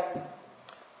why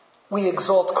we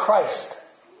exalt Christ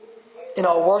in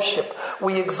our worship.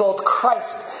 We exalt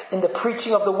Christ in the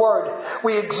preaching of the Word.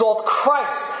 We exalt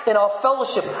Christ in our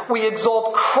fellowship. We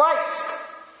exalt Christ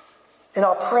in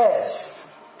our prayers.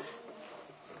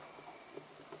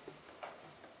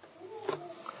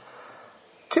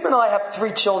 Kim and I have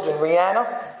 3 children. Rihanna,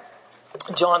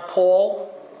 John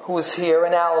Paul, who is here,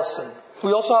 and Allison.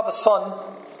 We also have a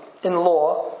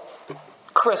son-in-law,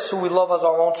 Chris, who we love as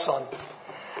our own son.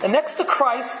 And next to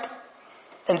Christ,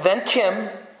 and then Kim,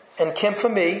 and Kim for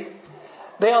me,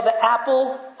 they are the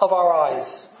apple of our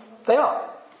eyes. They are.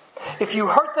 If you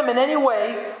hurt them in any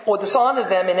way, or dishonor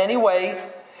them in any way,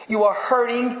 you are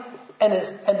hurting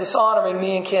and dishonoring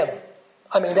me and Kim.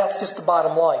 I mean, that's just the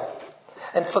bottom line.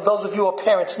 And for those of you who are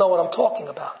parents know what I'm talking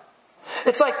about.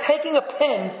 It's like taking a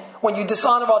pin when you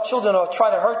dishonor our children or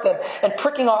try to hurt them and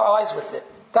pricking our eyes with it.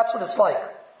 That's what it's like.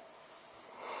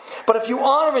 But if you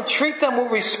honor and treat them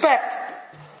with respect,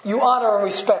 you honor and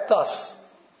respect us.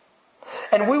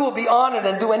 And we will be honored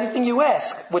and do anything you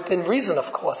ask, within reason,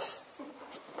 of course.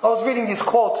 I was reading these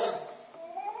quotes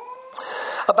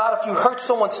about if you hurt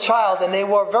someone's child, and they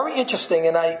were very interesting,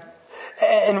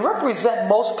 and represent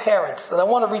most parents. And I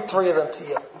want to read 3 of them to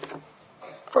you.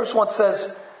 First one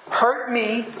says, "Hurt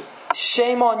me,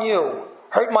 shame on you.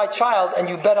 Hurt my child, and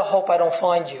you better hope I don't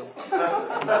find you."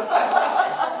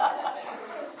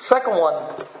 Second one,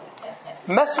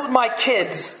 "Mess with my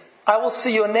kids, I will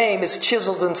see your name is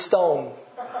chiseled in stone."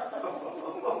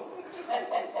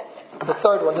 The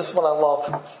third one, this is one I love.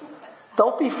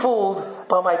 "Don't be fooled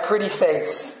by my pretty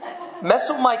face. Mess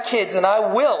with my kids, and I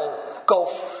will go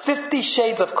 50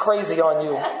 shades of crazy on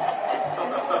you."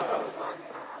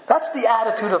 That's the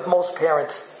attitude of most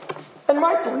parents. And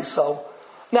rightfully so.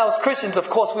 Now, as Christians, of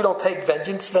course, we don't take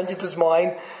vengeance. Vengeance is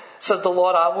mine, says the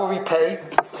Lord, I will repay.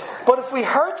 But if we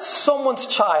hurt someone's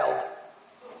child,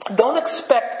 don't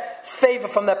expect favor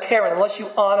from that parent unless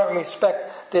you honor and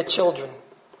respect their children.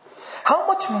 How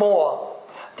much more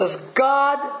does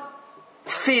God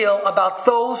feel about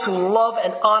those who love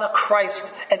and honor Christ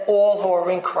and all who are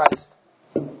in Christ?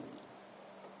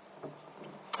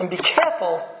 And be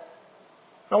careful.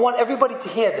 I want everybody to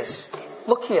hear this.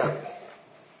 Look here.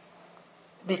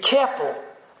 Be careful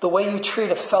the way you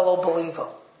treat a fellow believer.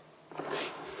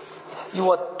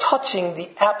 You are touching the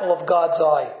apple of God's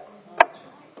eye.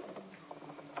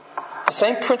 The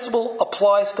same principle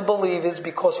applies to believers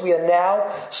because we are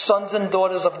now sons and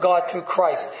daughters of God through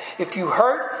Christ. If you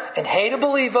hurt and hate a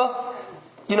believer,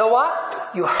 you know what?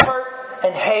 You hurt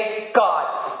and hate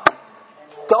God.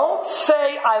 Don't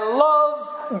say, "I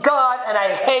love God and I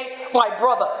hate my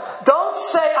brother." Don't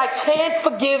say, "I can't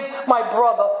forgive my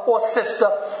brother or sister,"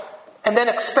 and then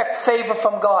expect favor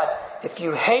from God. If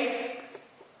you hate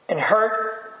and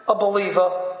hurt a believer,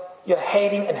 you're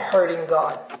hating and hurting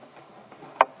God.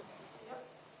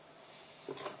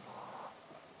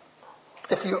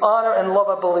 If you honor and love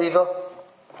a believer,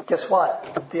 guess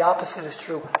what? The opposite is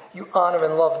true. You honor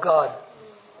and love God.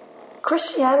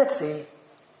 Christianity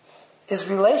is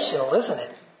relational, isn't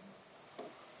it?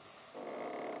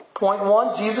 Point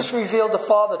 1, Jesus revealed the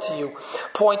Father to you.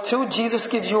 Point 2, Jesus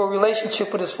gives you a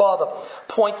relationship with His Father.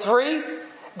 Point 3,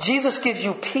 Jesus gives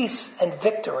you peace and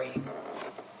victory.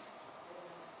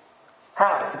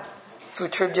 How? Through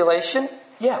tribulation?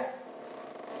 Yeah.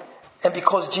 And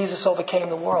because Jesus overcame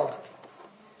the world.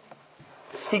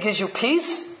 He gives you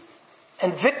peace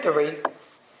and victory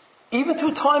even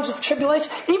through times of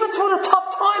tribulation, even through the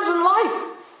tough times in life.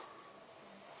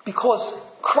 Because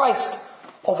Christ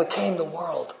overcame the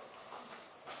world.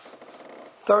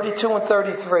 32 and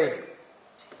 33.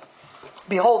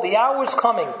 "Behold, the hour is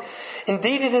coming.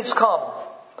 Indeed it is come,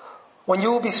 when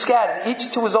you will be scattered,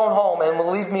 each to his own home, and will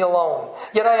leave me alone.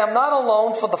 Yet I am not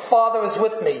alone, for the Father is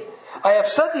with me. I have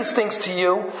said these things to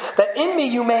you, that in me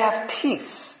you may have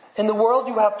peace. In the world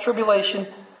you have tribulation,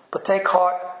 but take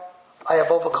heart, I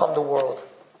have overcome the world."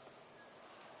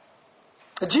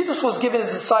 Jesus was giving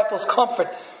His disciples comfort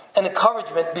and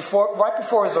encouragement right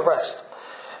before His arrest.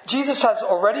 Jesus has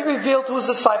already revealed to his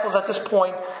disciples at this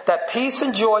point that peace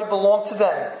and joy belong to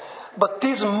them. But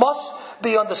these must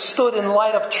be understood in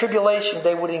light of tribulation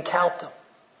they would encounter.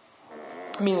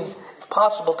 I mean, it's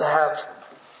possible to have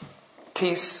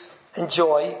peace and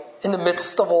joy in the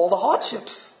midst of all the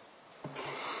hardships.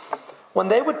 When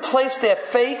they would place their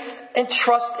faith and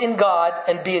trust in God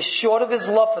and be assured of his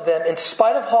love for them in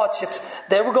spite of hardships,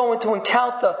 they were going to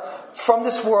encounter from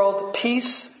this world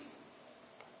peace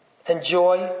and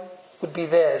joy would be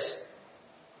theirs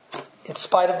in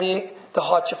spite of the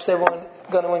hardships they were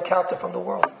going to encounter from the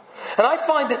world. And I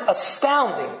find it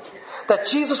astounding that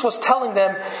Jesus was telling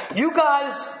them, you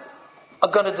guys are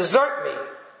going to desert me.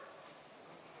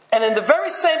 And in the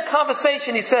very same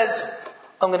conversation, he says,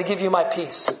 I'm going to give you my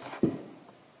peace.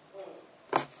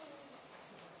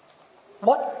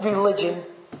 What religion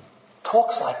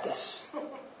talks like this?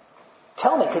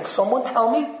 Tell me, can someone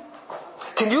tell me?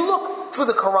 Can you look through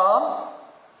the Quran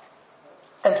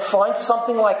and find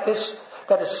something like this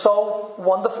that is so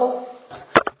wonderful?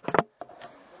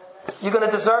 You're going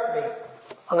to desert me.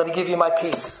 I'm going to give you my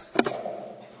peace.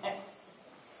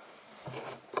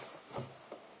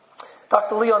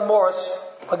 Dr. Leon Morris,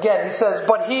 again, he says,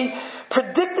 but he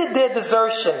predicted their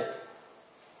desertion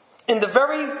in the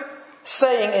very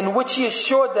saying in which he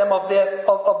assured them of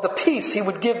the peace he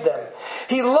would give them.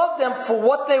 He loved them for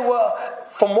what they were,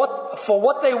 for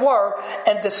what they were,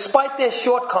 and despite their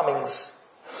shortcomings.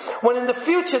 When in the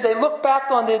future they look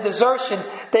back on their desertion,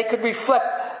 they could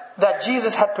reflect that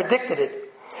Jesus had predicted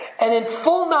it. And in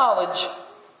full knowledge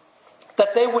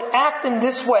that they would act in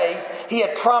this way, he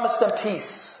had promised them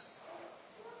peace.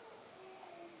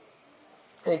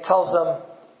 And he tells them,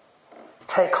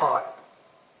 take heart.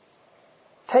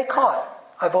 Take heart,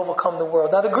 I've overcome the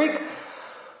world. Now the Greek,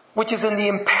 which is in the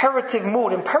imperative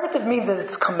mood, imperative means that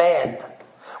it's command.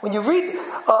 When you read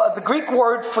the Greek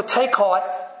word for take heart,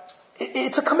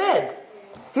 it's a command.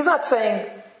 He's not saying,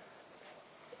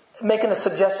 making a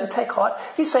suggestion, take heart.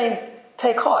 He's saying,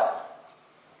 take heart.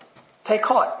 Take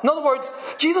heart. In other words,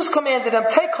 Jesus commanded them,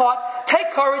 take heart,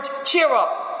 take courage, cheer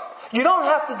up. You don't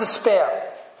have to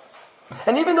despair.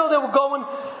 And even though they were going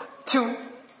through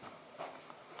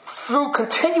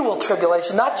continual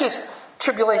tribulation, not just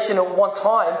tribulation at one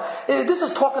time. This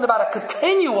is talking about a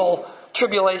continual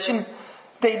tribulation.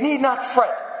 They need not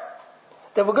fret.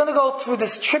 That we're going to go through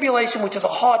this tribulation, which is a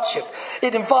hardship.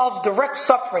 It involves direct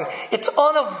suffering. It's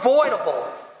unavoidable.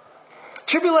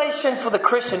 Tribulation for the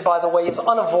Christian, by the way, is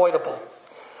unavoidable.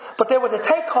 But they were to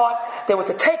take heart, they were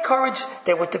to take courage,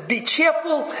 they were to be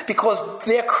cheerful because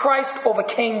their Christ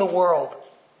overcame the world.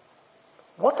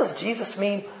 What does Jesus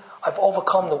mean? I've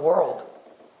overcome the world.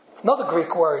 Another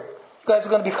Greek word. You guys are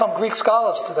going to become Greek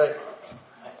scholars today.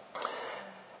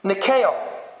 Nikeo.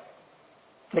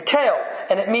 Nikeo.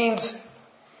 And it means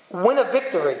win a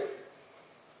victory.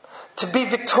 To be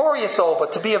victorious over.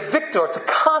 To be a victor. To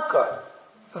conquer.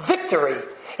 Victory.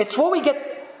 It's where we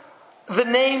get the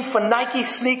name for Nike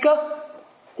sneaker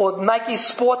or Nike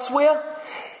sportswear.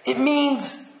 It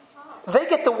means they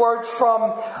get the word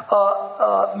from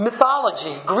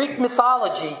mythology, Greek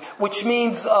mythology, which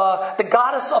means the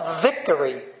goddess of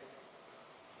victory.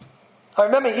 I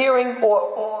remember hearing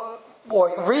or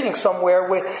reading somewhere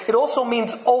where it also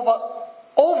means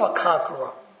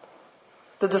over-conqueror.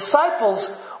 The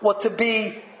disciples were to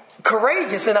be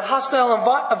courageous in a hostile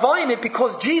environment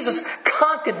because Jesus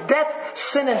conquered death,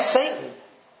 sin, and Satan.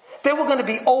 They were going to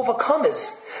be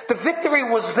overcomers. The victory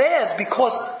was theirs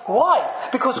because, why?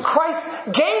 Because Christ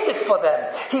gained it for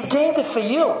them. He gained it for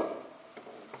you.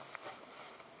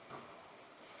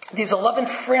 These 11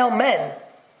 frail men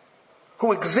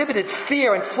who exhibited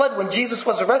fear and fled when Jesus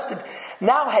was arrested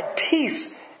now had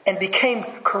peace and became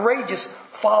courageous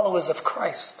followers of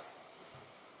Christ.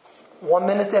 1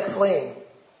 minute they're fleeing.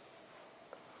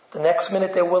 The next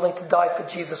minute they're willing to die for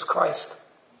Jesus Christ.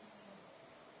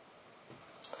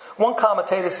 One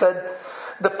commentator said,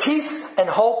 the peace and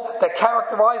hope that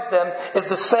characterized them is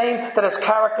the same that has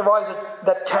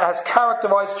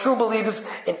characterized true believers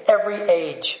in every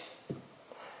age.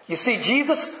 You see,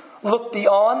 Jesus looked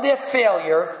beyond their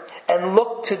failure and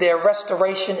looked to their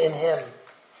restoration in Him.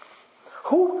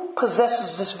 Who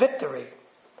possesses this victory?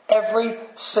 Every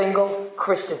single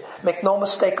Christian. Make no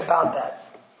mistake about that.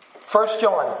 1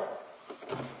 John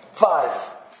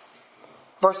 5,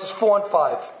 verses 4 and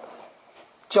 5.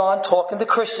 John talking to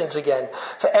Christians again.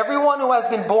 For everyone who has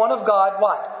been born of God,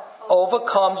 what?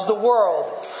 Overcomes the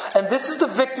world. And this is the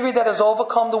victory that has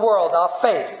overcome the world, our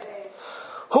faith.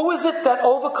 Who is it that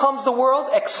overcomes the world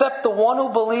except the one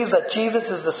who believes that Jesus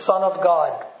is the Son of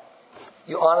God?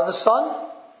 You honor the Son,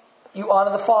 you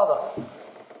honor the Father.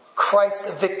 Christ's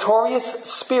victorious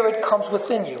spirit comes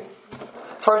within you.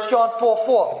 1 John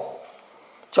 4:4.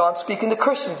 John speaking to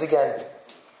Christians again.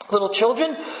 Little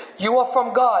children, you are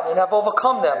from God and have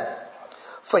overcome them.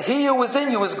 For he who is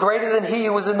in you is greater than he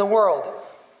who is in the world.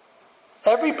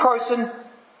 Every person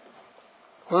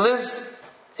lives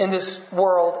in this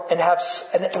world and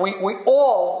we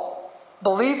all,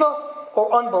 believer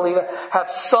or unbeliever, have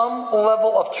some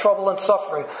level of trouble and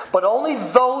suffering. But only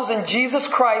those in Jesus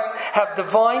Christ have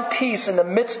divine peace in the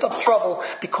midst of trouble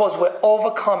because we're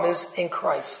overcomers in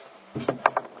Christ.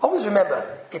 Always remember,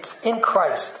 it's in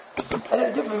Christ.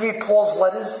 And you ever read Paul's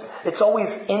letters? It's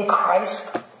always in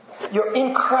Christ. You're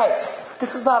in Christ.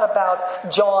 This is not about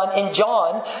John in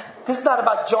John. This is not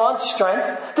about John's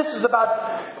strength. This is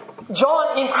about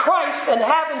John in Christ and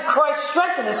having Christ's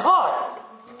strength in his heart.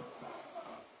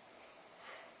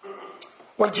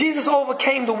 When Jesus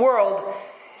overcame the world,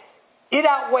 it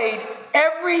outweighed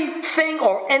everything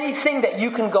or anything that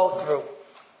you can go through.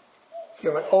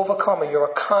 You're an overcomer. You're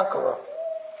a conqueror.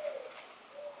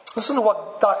 Listen to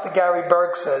what Dr. Gary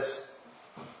Berg says.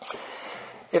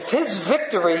 If his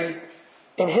victory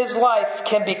in his life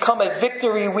can become a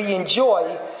victory we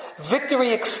enjoy,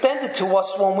 victory extended to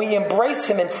us when we embrace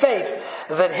him in faith,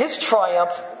 then his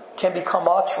triumph can become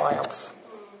our triumph.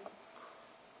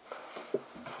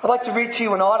 I'd like to read to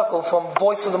you an article from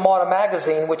Voice of the Martyr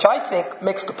magazine, which I think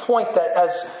makes the point that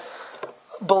as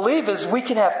believers we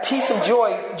can have peace and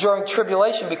joy during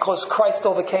tribulation because Christ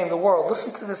overcame the world.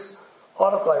 Listen to this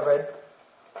article I read.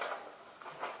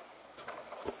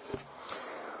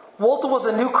 Walter was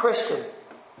a new Christian,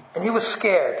 and he was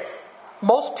scared.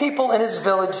 Most people in his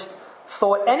village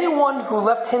thought anyone who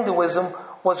left Hinduism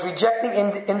was rejecting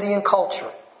Indian culture.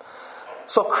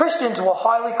 So Christians were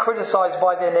highly criticized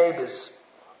by their neighbors.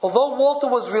 Although Walter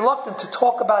was reluctant to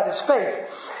talk about his faith,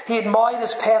 he admired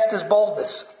his pastor's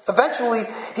boldness. Eventually,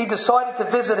 he decided to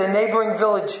visit a neighboring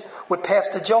village with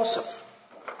Pastor Joseph.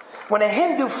 When a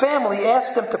Hindu family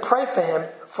asked him to pray for him,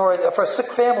 for a sick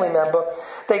family member,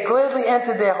 they gladly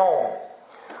entered their home.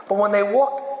 But when they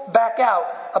walked back out,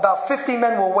 about 50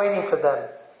 men were waiting for them.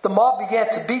 The mob began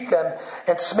to beat them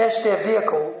and smash their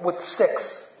vehicle with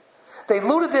sticks. They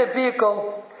looted their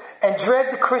vehicle and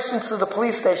dragged the Christians to the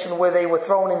police station where they were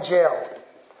thrown in jail.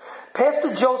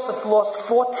 Pastor Joseph lost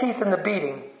 4 teeth in the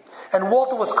beating, and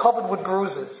Walter was covered with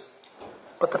bruises.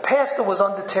 But the pastor was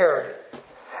undeterred.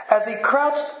 As he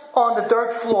crouched on the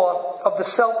dirt floor of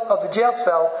the jail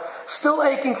cell, still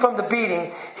aching from the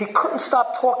beating, he couldn't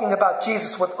stop talking about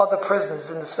Jesus with other prisoners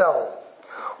in the cell.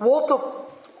 Walter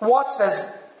watched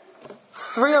as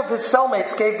 3 of his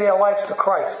cellmates gave their lives to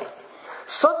Christ.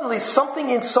 Suddenly, something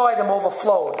inside him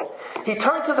overflowed. He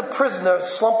turned to the prisoner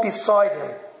slumped beside him.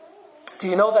 "Do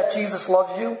you know that Jesus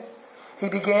loves you?" he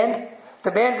began.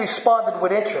 The man responded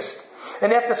with interest.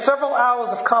 And after several hours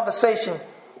of conversation,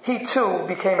 he too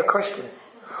became a Christian.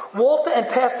 Walter and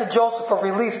Pastor Joseph were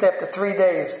released after 3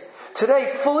 days.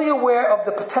 Today, fully aware of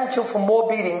the potential for more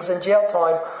beatings and jail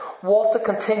time, Walter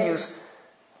continues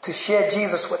to share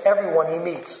Jesus with everyone he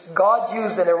meets. God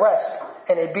used an arrest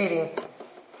and a beating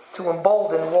to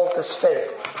embolden Walter's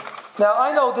faith. Now,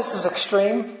 I know this is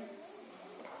extreme,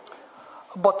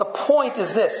 but the point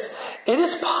is this. It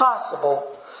is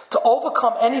possible to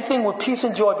overcome anything with peace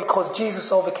and joy because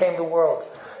Jesus overcame the world.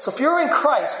 So if you're in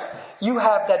Christ, you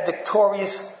have that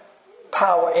victorious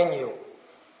power in you.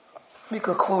 Let me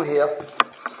conclude here.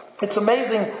 It's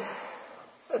amazing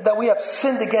that we have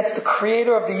sinned against the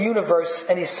creator of the universe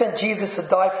and he sent Jesus to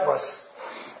die for us.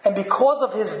 And because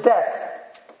of his death,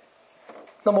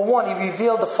 number 1, he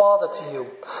revealed the Father to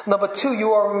you. Number 2,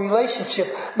 you are in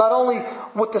relationship not only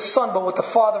with the Son but with the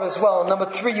Father as well. And number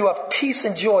 3, you have peace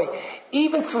and joy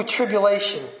even through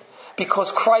tribulation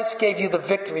because Christ gave you the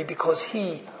victory because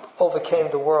he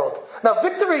overcame the world. Now,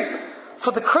 victory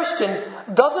for the Christian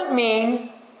doesn't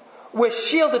mean we're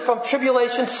shielded from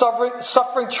tribulation,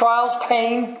 suffering, trials,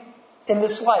 pain in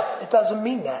this life. It doesn't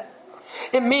mean that.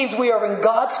 It means we are in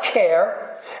God's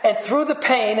care, and through the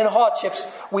pain and hardships,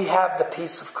 we have the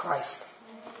peace of Christ.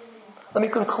 Let me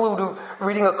conclude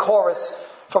reading a chorus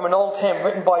from an old hymn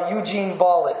written by Eugene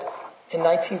Barlett in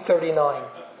 1939.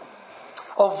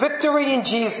 "Oh, victory in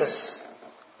Jesus,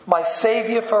 my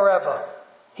Savior forever.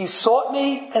 He sought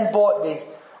me and bought me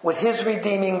with his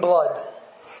redeeming blood.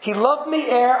 He loved me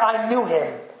ere I knew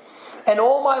him, and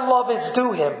all my love is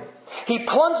due him. He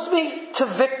plunged me to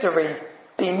victory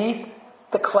beneath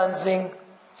the cleansing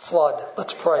flood."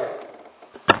 Let's pray.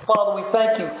 Father, we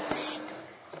thank you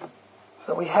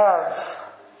that we have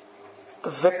the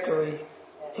victory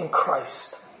in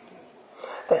Christ.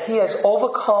 That he has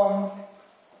overcome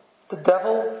the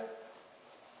devil,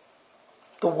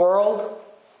 the world,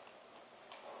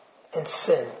 in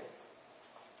sin.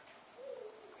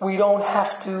 We don't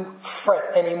have to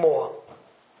fret anymore.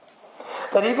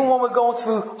 That even when we're going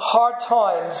through hard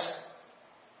times,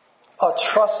 our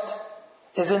trust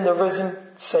is in the risen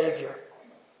Savior.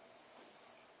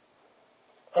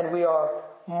 And we are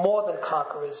more than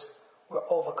conquerors. We're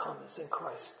overcomers in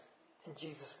Christ. In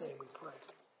Jesus' name we pray.